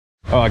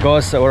Alright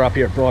guys, so we're up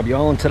here at Bribie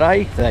Island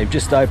today. They've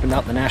just opened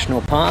up the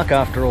national park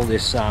after all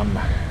this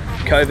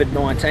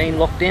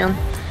COVID-19 lockdown.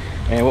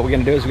 And what we're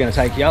going to do is we're going to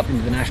take you up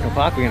into the national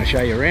park. We're going to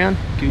show you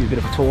around, give you a bit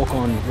of a talk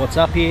on what's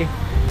up here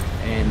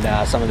and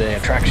some of the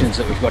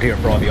attractions that we've got here at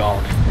Bribie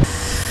Island.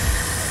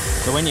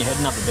 So when you're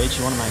heading up the beach,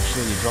 you want to make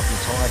sure you drop your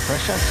tyre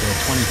pressure to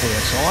 20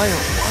 psi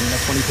or under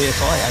 20 psi.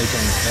 18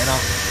 is better.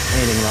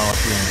 Anything lower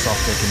if you're in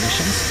softer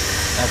conditions.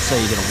 That's so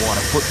you get a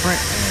wider footprint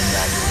and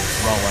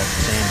you'll roll over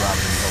the sand rather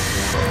than the water.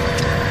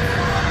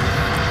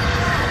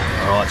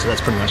 Alright, so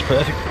that's pretty much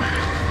perfect.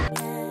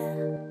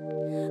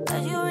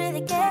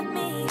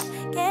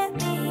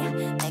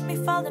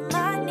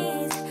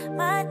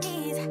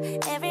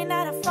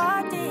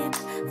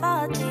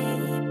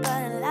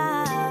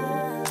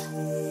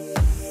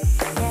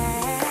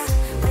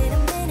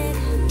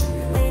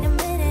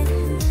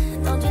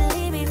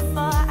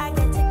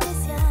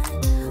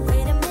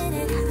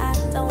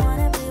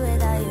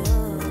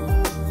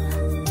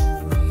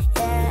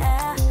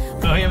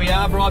 So here we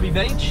are, Bribie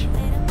Beach.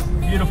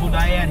 Beautiful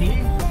day out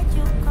here.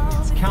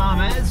 It's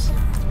calm as.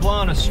 It's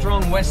blowing a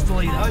strong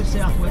westerly though,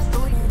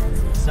 southwesterly.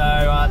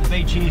 So the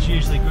beach here is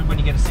usually good when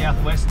you get a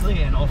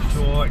southwesterly, and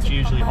offshore it's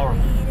usually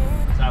horrible.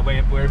 So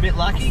we're a bit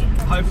lucky.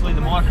 Hopefully the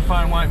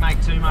microphone won't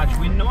make too much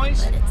wind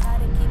noise.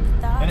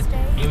 But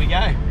here we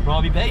go,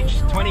 Bribie Beach.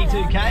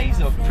 22 k's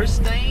of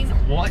pristine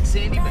white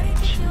sandy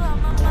beach.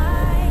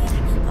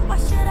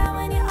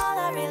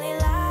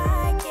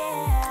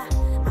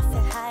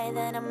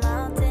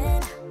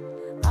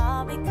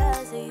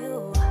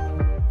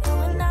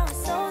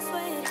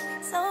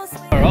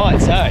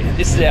 Alright, so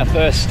this is our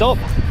first stop.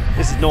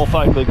 This is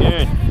Norfolk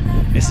Lagoon.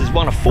 This is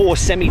one of 4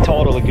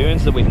 semi-tidal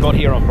lagoons that we've got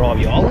here on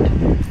Bribie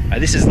Island.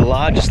 This is the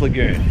largest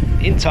lagoon.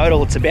 In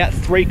total, it's about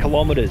 3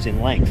 kilometres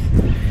in length.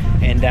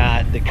 And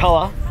the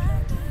colour,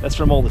 that's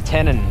from all the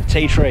tannin and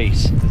tea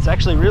trees. It's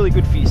actually really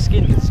good for your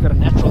skin because it's got a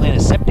natural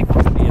antiseptic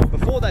property.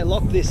 Before they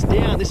locked this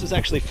down, this was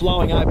actually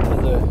flowing open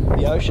to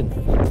the ocean.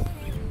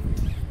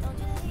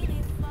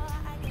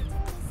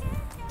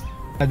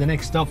 The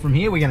next stop from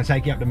here, we're going to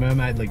take you up to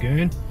Mermaid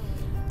Lagoon.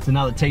 It's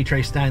another tea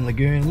tree stained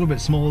lagoon, a little bit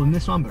smaller than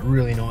this one, but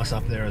really nice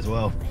up there as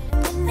well.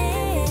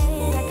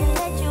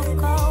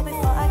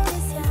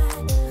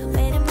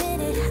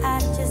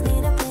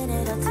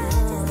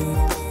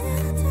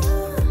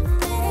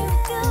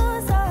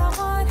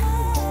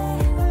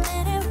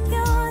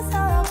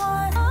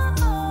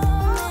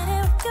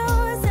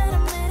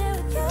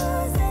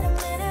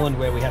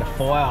 Where we had a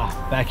fire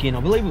back in,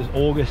 I believe it was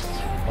August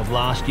of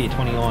last year,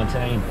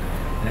 2019,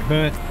 and it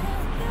burnt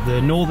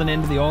the northern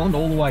end of the island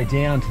all the way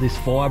down to this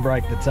fire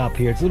break that's up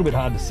here. It's a little bit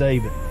hard to see,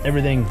 but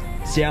everything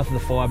south of the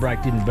fire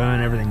break didn't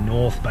burn, everything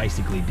north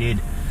basically did.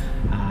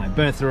 It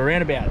burnt through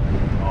around about,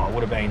 it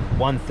would have been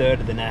 1/3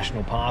 of the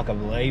national park, I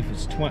believe.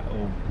 It's or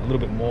a little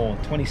bit more,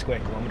 20 square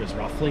kilometres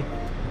roughly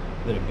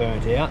that it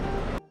burnt out.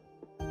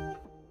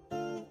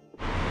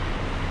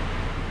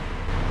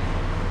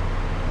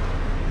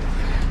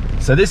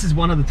 So this is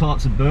one of the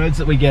types of birds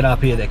that we get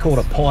up here. They're called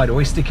a pied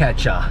oyster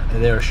catcher.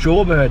 They're a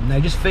shorebird and they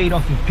just feed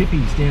off of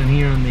pippies down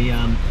here on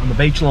the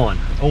beach line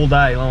all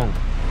day long.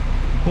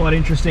 Quite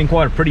interesting,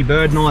 quite a pretty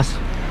bird, nice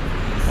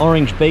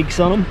orange beaks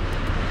on them.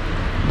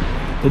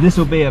 But this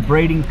will be a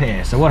breeding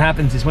pair. So what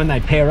happens is when they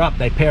pair up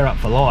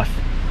for life.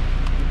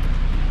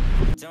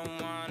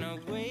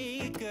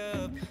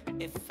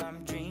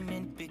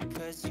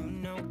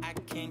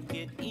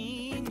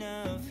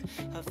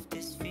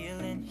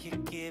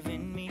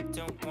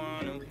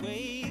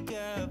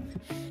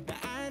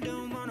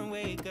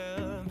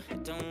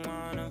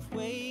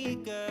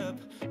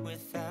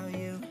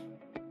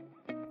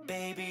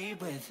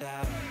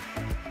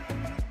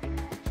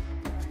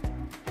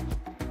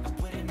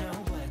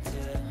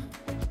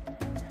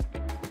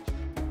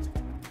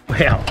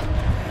 Wow,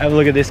 have a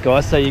look at this,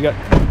 guys. So you got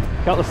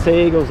a couple of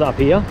seagulls up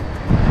here,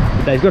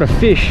 but they've got a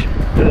fish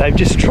that they've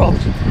just dropped.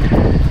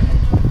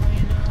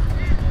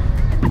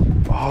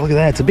 Oh, look at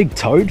that, it's a big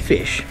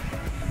toadfish.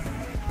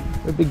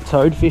 A big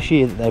toadfish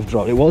here that they've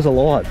dropped. It was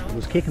alive, it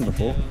was kicking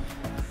before.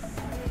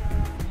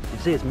 You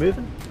see it's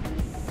moving?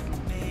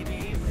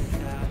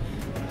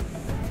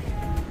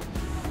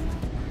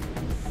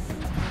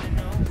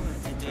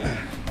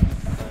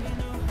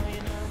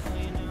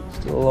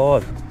 Still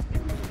alive.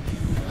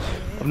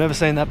 I've never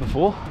seen that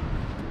before.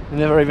 I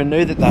never even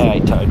knew that they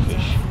ate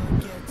toadfish.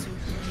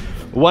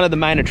 One of the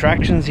main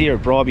attractions here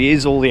at Bribie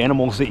is all the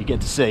animals that you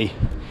get to see.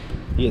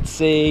 You get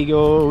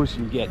seagulls,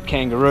 you get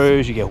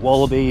kangaroos, you get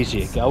wallabies,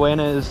 you get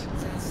goannas,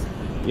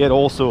 you get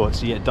all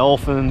sorts. You get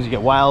dolphins, you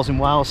get whales in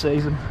whale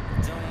season.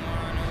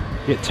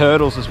 You get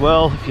turtles as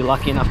well, if you're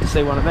lucky enough to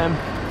see one of them.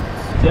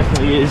 It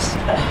definitely is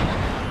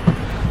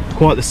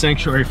quite the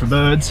sanctuary for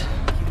birds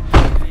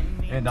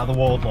and other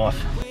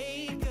wildlife.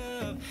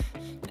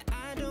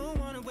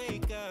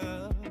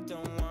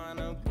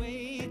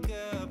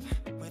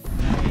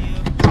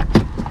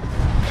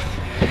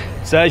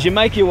 So as you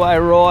make your way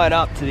right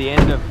up to the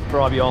end of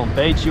Bribie Island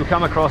Beach, you'll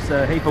come across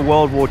a heap of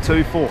World War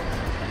II forts.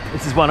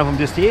 This is one of them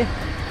just here.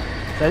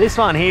 So this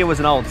one here was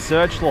an old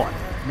searchlight.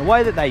 And the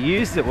way that they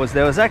used it was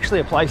there was actually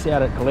a place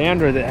out at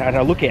Caloundra that had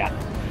a lookout.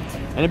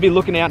 And it'd be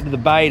looking out into the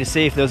bay to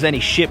see if there was any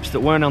ships that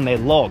weren't on their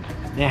log.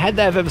 Now, had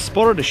they ever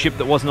spotted a ship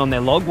that wasn't on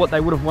their log, what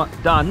they would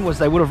have done was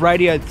they would have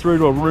radioed through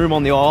to a room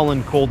on the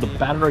island called the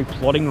battery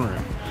plotting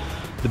room.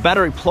 The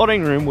battery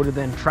plotting room would have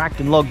then tracked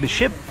and logged the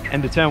ship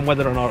and determined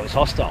whether or not it was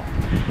hostile.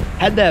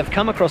 Had they have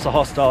come across a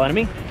hostile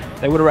enemy,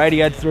 they would have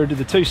radioed through to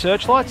the two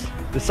searchlights,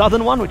 the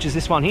southern one, which is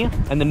this one here,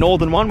 and the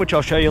northern one, which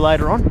I'll show you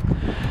later on,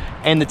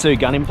 and the two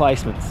gun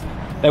emplacements.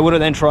 They would have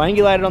then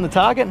triangulated on the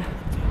target,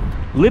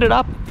 lit it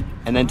up,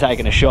 and then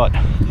taken a shot.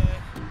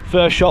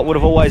 First shot would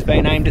have always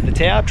been aimed at the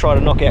tower, try to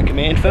knock out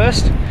command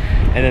first,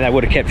 and then they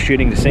would have kept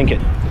shooting to sink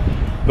it.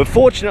 But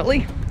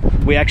fortunately,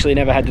 we actually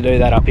never had to do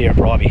that up here at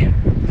Bribie.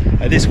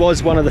 This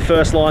was one of the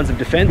first lines of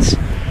defence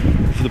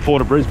for the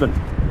Port of Brisbane.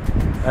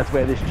 That's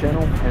where this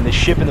channel and this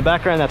ship in the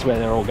background, that's where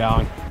they're all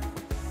going.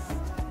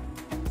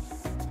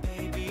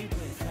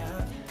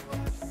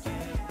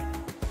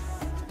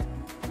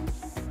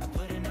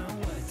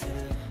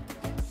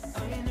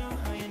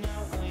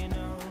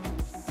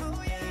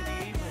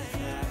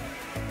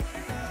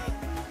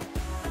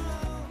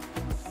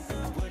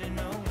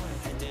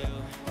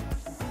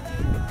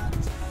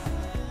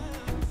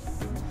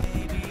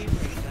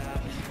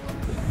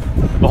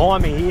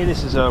 Behind me here,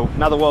 this is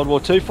another World War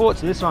II fort.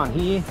 So this one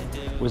here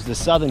was the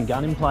southern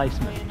gun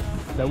emplacement.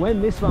 So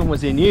when this one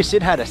was in use,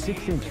 it had a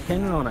 6-inch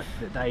cannon on it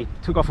that they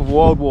took off of a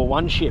World War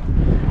I ship.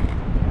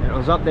 And it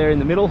was up there in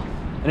the middle,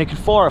 and it could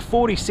fire a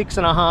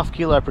 46.5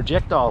 kilo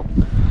projectile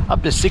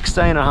up to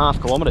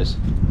 16.5 kilometres.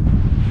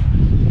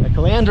 Now,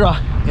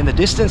 Caloundra in the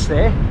distance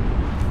there,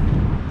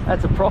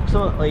 that's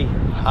approximately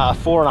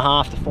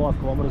 4.5 to 5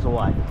 kilometres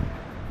away.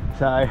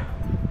 So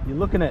you're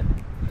looking at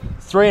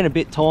 3 and a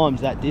bit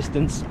times that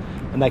distance,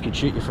 and they could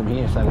shoot you from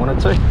here if they wanted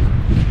to.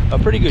 A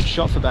pretty good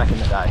shot for back in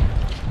the day.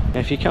 Now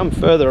if you come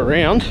further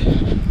around,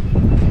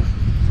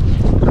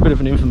 got a bit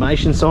of an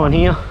information sign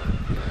here.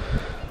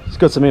 It's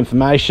got some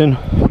information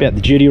about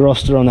the duty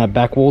roster on that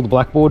back wall, the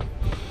blackboard.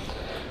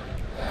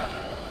 A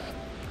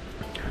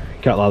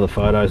couple other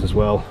photos as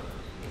well.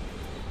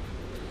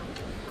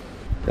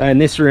 In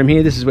this room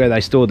here, this is where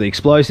they stored the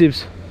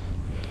explosives.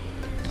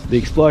 The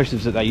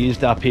explosives that they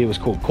used up here was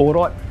called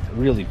cordite, a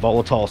really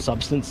volatile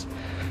substance.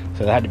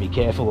 So they had to be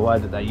careful the way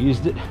that they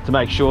used it to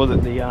make sure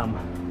that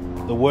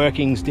the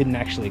workings didn't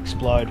actually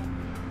explode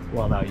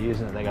while they were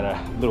using it. They got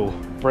a little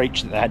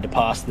breach that they had to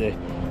pass the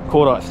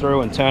cordite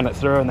through and turn it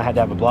through, and they had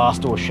to have a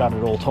blast door shut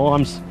at all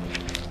times.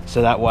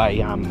 So that way,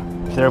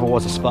 if there ever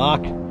was a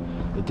spark,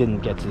 it didn't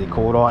get to the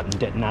cordite and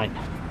detonate.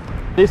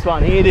 This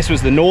one here, this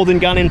was the northern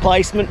gun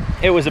emplacement.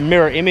 It was a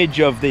mirror image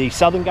of the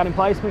southern gun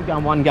emplacement,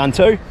 gun 1, gun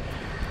 2.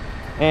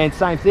 And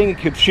same thing, it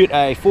could shoot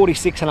a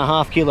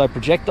 46.5 kilo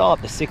projectile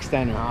up to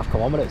 16.5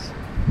 kilometres.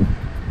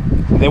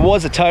 There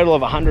was a total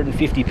of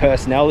 150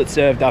 personnel that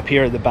served up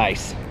here at the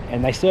base,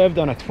 and they served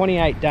on a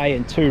 28-day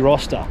and 2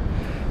 roster.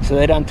 So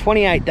they done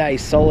 28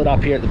 days solid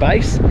up here at the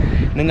base,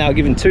 and then they were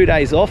given 2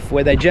 days off,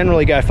 where they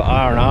generally go for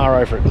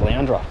R&R over at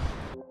Caloundra.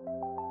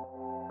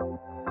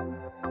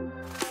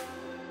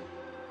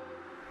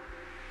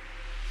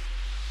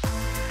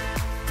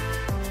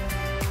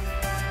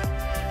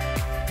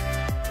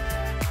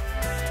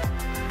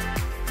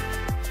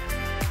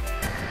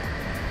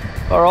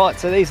 Alright,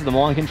 so these are the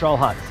mine control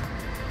huts.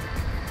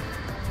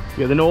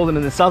 You got the northern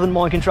and the southern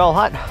mine control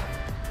hut.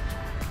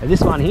 And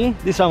this one here,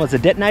 this one was the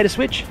detonator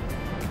switch.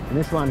 And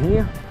this one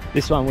here,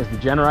 this one was the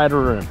generator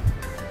room.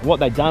 And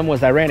what they'd done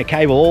was they ran a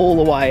cable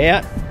all the way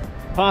out,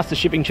 past the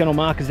shipping channel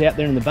markers out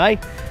there in the bay,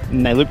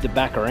 and they looped it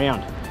back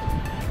around.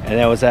 And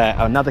there was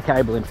another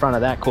cable in front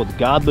of that called the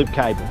guard loop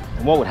cable.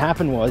 And what would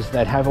happen was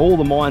they'd have all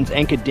the mines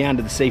anchored down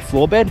to the sea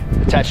floor bed,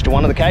 attached to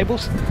one of the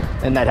cables,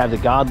 and they'd have the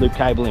guard loop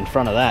cable in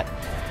front of that.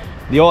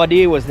 The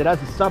idea was that as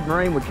the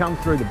submarine would come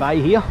through the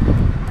bay here,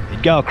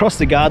 it'd go across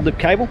the guard loop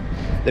cable.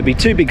 There'd be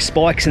 2 big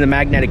spikes in the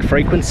magnetic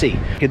frequency.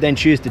 You could then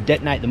choose to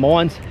detonate the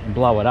mines and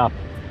blow it up.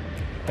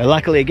 Now,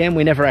 luckily again,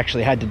 we never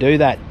actually had to do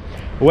that.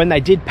 But when they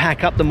did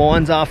pack up the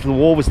mines after the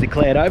war was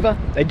declared over,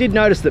 they did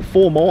notice that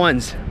 4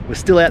 mines were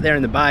still out there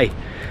in the bay.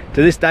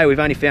 To this day, we've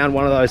only found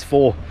one of those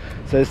 4.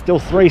 So there's still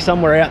 3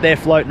 somewhere out there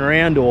floating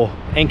around or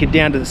anchored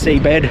down to the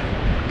seabed,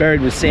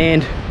 buried with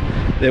sand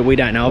that we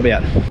don't know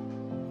about.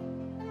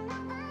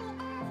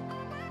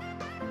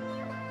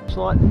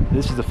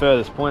 This is the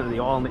furthest point of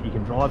the island that you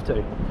can drive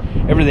to.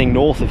 Everything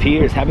north of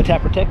here is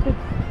habitat protected,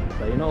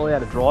 so you're not allowed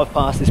to drive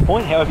past this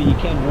point. However, you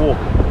can walk.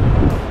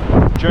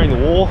 During the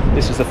war,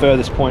 this was the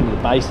furthest point of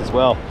the base as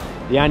well.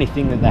 The only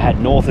thing that they had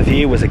north of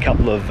here was a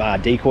couple of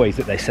decoys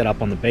that they set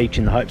up on the beach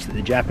in the hopes that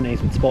the Japanese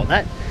would spot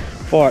that,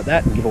 fire at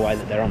that, and give away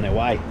that they're on their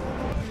way.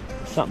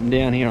 There's something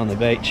down here on the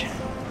beach.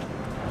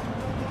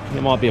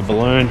 There might be a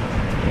balloon.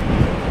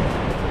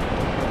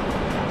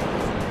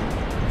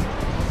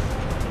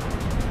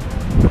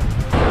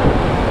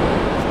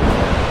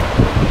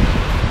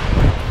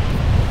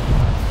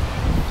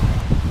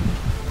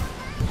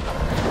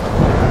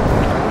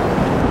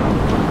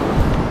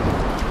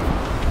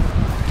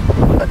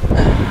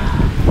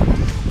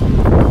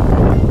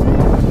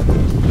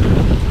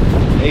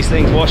 These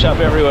things wash up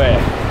everywhere.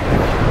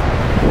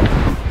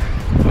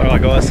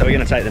 Alright guys, so we're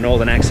going to take the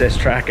Northern Access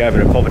track over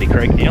to Poverty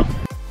Creek now.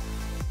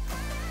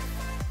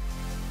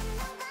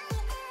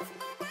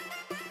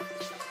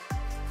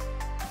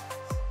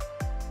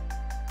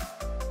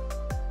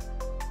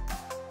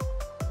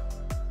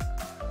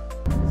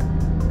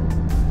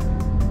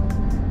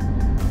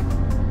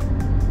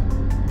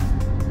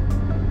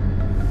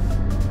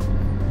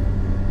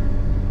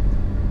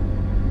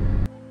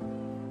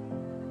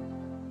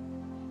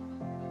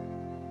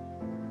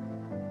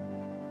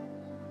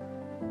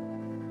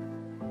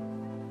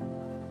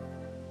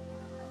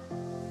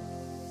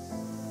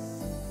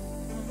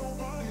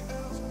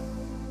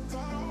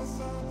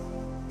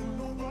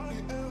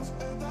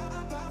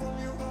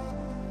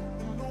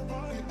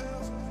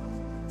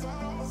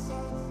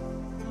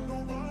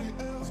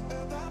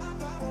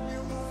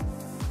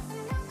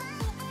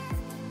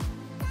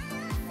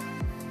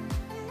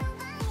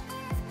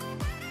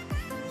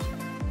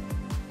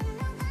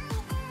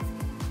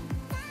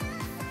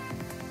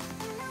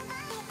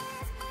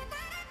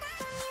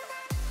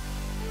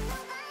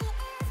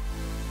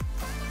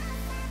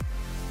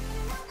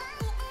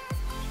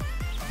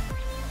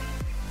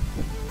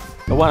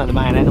 But one of the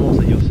main animals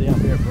that you'll see up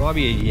here at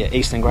Bribie are your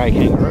eastern grey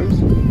kangaroos.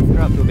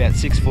 They're up to about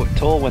 6 foot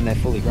tall when they're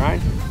fully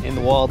grown. In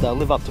the wild they'll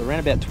live up to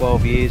around about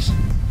 12 years,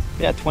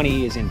 about 20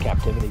 years in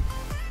captivity.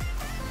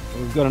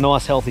 We've got a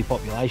nice healthy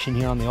population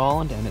here on the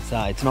island, and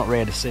it's not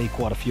rare to see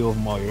quite a few of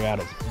them while you're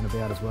out and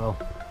about as well.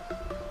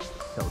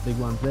 Got the big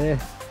ones there.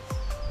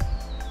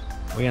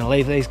 We're going to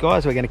leave these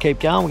guys, we're going to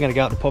keep going, we're going to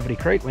go up to Poverty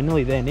Creek, we're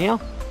nearly there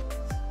now.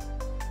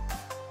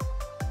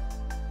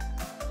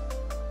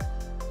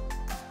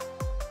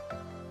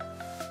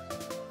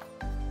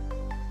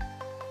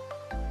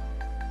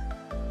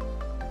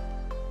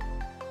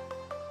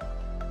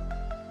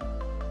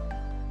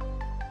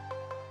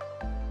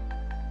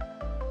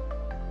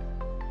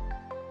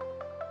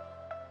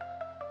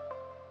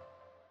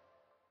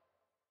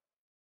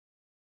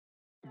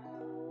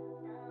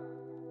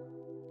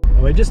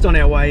 We're just on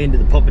our way into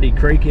the Poverty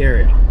Creek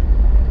area.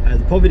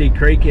 The Poverty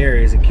Creek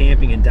area is a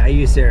camping and day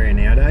use area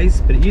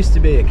nowadays, but it used to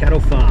be a cattle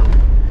farm.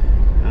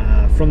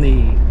 From the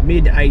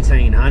mid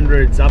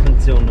 1800s up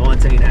until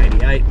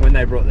 1988, when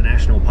they brought the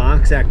National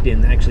Parks Act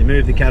in, they actually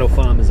moved the cattle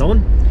farmers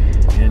on,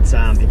 and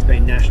it's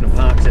been national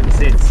parks ever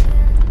since.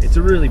 It's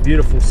a really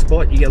beautiful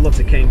spot. You get lots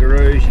of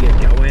kangaroos, you get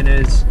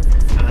goannas,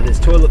 there's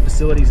toilet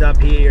facilities up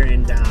here,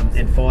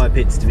 and fire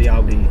pits to be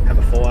able to have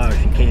a fire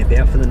if you camp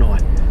out for the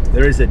night.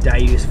 There is a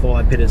day use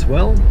fire pit as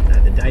well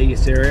at the day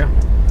use area.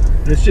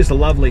 And it's just a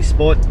lovely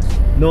spot,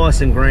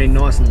 nice and green,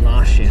 nice and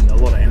lush, and a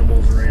lot of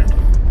animals around.